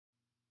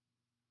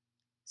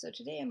So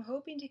today I'm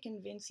hoping to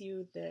convince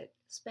you that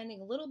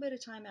spending a little bit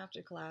of time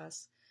after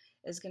class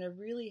is going to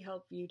really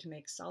help you to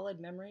make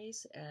solid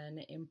memories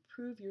and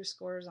improve your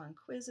scores on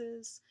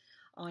quizzes,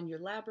 on your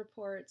lab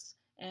reports,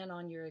 and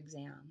on your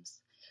exams.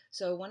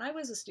 So when I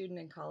was a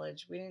student in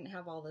college, we didn't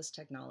have all this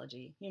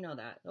technology. You know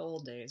that, the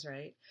old days,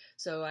 right?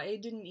 So I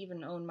didn't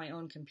even own my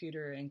own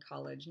computer in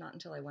college, not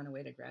until I went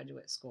away to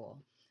graduate school.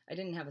 I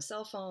didn't have a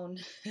cell phone,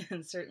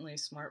 and certainly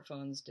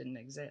smartphones didn't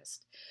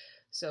exist.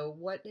 So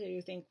what do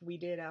you think we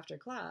did after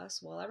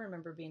class? Well, I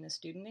remember being a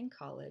student in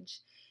college,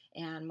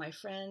 and my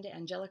friend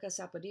Angelica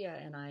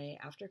Sapodia and I,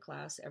 after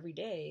class every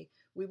day,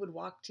 we would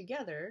walk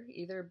together,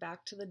 either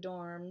back to the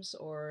dorms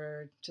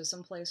or to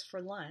some place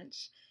for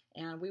lunch,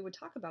 and we would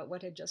talk about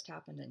what had just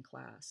happened in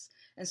class.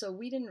 And so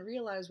we didn't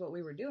realize what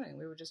we were doing.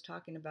 We were just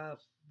talking about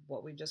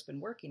what we'd just been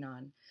working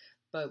on.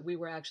 But we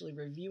were actually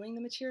reviewing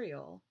the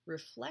material,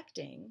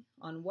 reflecting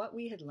on what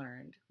we had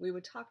learned. We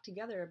would talk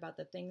together about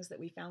the things that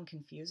we found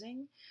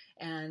confusing,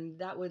 and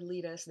that would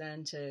lead us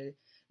then to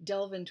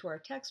delve into our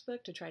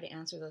textbook to try to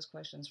answer those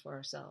questions for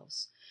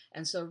ourselves.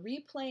 And so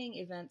replaying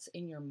events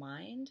in your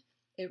mind,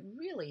 it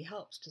really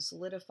helps to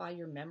solidify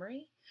your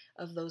memory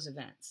of those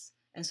events.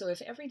 And so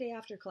if every day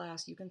after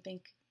class you can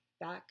think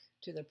back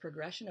to the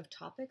progression of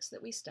topics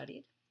that we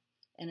studied,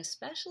 and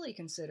especially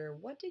consider,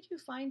 what did you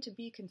find to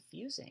be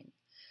confusing?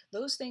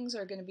 Those things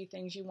are going to be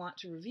things you want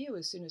to review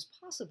as soon as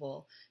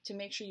possible to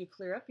make sure you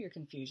clear up your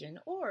confusion,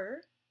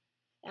 or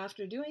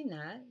after doing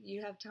that,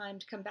 you have time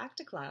to come back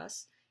to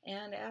class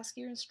and ask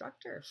your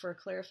instructor for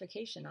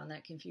clarification on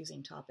that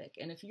confusing topic.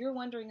 And if you're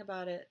wondering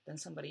about it, then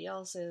somebody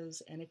else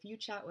is. And if you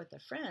chat with a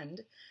friend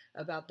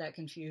about that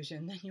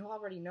confusion, then you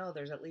already know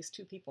there's at least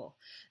two people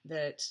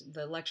that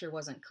the lecture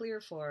wasn't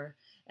clear for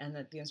and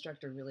that the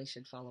instructor really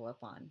should follow up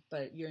on.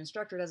 But your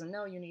instructor doesn't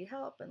know you need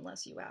help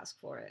unless you ask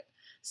for it.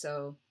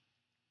 So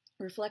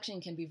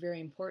reflection can be very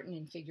important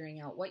in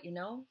figuring out what you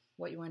know,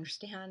 what you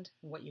understand,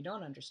 and what you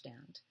don't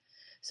understand.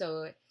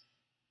 So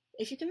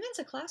if you convince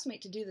a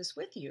classmate to do this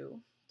with you,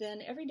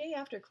 then every day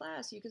after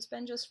class you could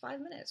spend just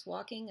 5 minutes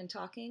walking and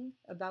talking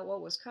about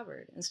what was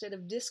covered, instead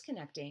of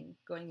disconnecting,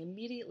 going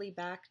immediately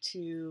back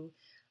to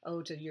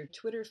your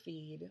Twitter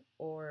feed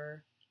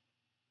or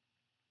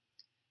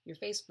your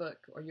Facebook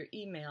or your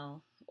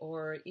email,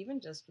 or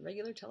even just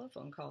regular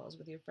telephone calls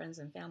with your friends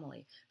and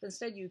family. But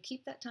instead, you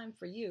keep that time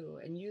for you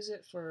and use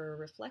it for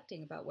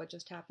reflecting about what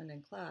just happened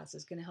in class.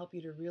 Is going to help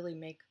you to really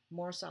make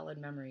more solid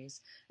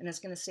memories, and it's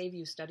going to save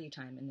you study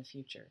time in the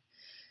future.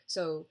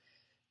 So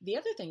the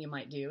other thing you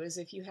might do is,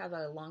 if you have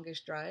a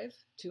longish drive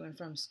to and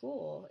from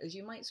school, is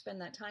you might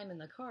spend that time in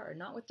the car,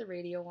 not with the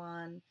radio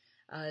on,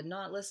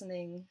 not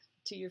listening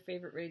to your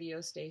favorite radio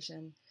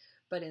station,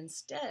 but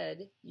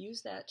instead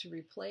use that to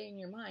replay in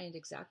your mind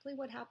exactly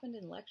what happened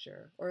in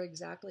lecture or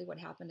exactly what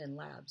happened in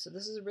lab. So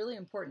this is a really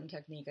important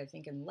technique, I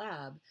think, in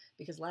lab,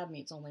 because lab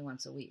meets only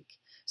once a week.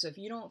 So if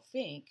you don't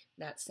think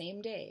that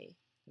same day,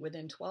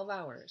 within 12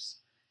 hours,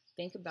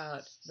 think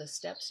about the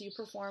steps you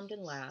performed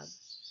in lab,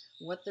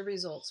 what the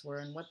results were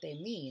and what they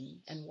mean,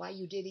 and why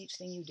you did each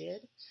thing you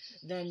did,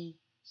 then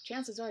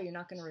chances are you're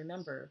not going to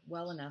remember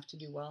well enough to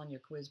do well on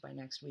your quiz by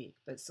next week.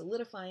 But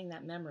solidifying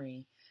that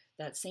memory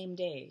that same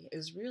day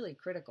is really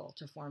critical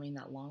to forming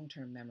that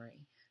long-term memory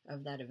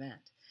of that event.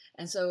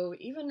 And so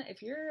even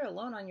if you're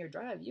alone on your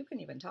drive, you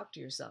can even talk to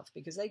yourself,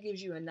 because that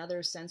gives you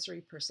another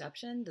sensory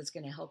perception that's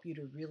going to help you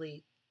to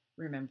really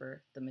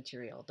remember the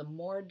material. The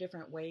more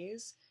different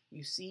ways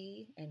you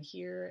see and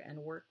hear and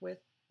work with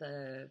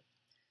the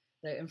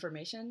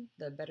information,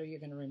 the better you're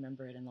going to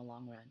remember it in the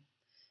long run.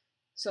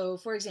 So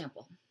for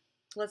example,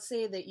 let's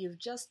say that you've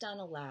just done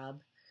a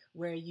lab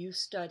where you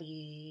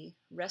study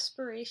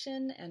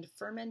respiration and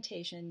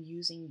fermentation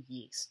using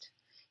yeast.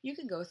 You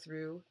could go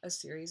through a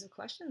series of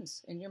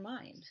questions in your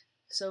mind.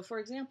 So for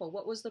example,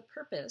 what was the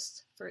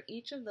purpose for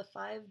each of the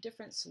 5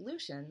 different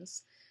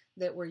solutions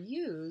that were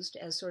used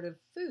as sort of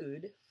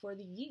food for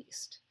the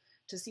yeast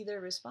to see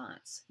their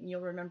response? And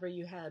you'll remember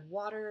you had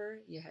water,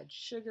 you had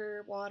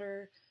sugar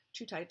water,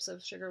 2 types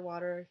of sugar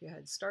water, you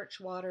had starch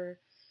water.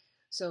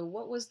 So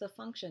what was the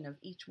function of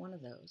each one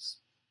of those?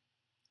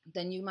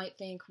 Then you might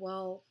think,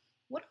 well,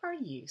 what are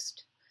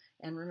yeast?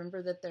 And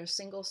remember that they're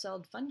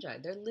single-celled fungi.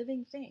 They're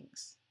living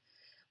things.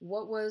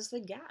 What was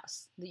the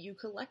gas that you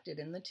collected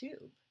in the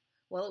tube?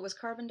 Well, it was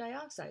carbon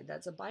dioxide.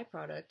 That's a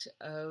byproduct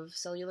of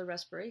cellular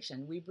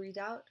respiration. We breathe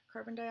out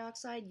carbon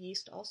dioxide.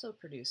 Yeast also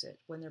produce it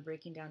when they're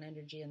breaking down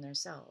energy in their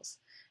cells.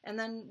 And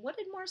then what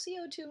did more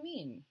CO2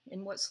 mean?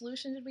 In what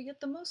solution did we get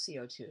the most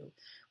CO2?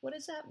 What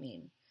does that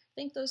mean?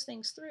 Think those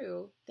things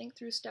through. Think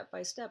through step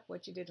by step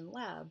what you did in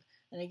lab.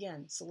 And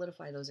again,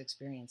 solidify those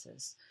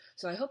experiences.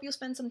 So I hope you'll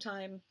spend some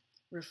time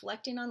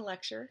reflecting on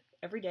lecture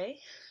every day.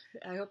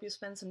 I hope you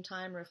spend some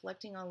time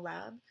reflecting on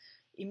lab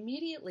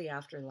immediately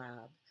after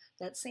lab,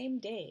 that same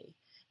day.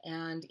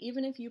 And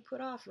even if you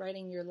put off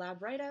writing your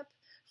lab write-up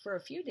for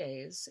a few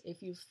days,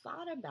 if you've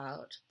thought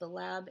about the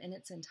lab in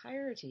its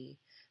entirety,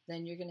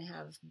 then you're going to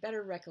have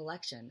better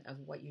recollection of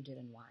what you did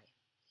and why.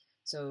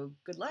 So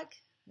good luck.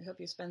 I hope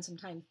you spend some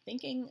time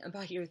thinking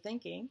about your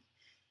thinking,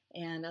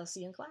 and I'll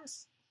see you in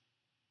class.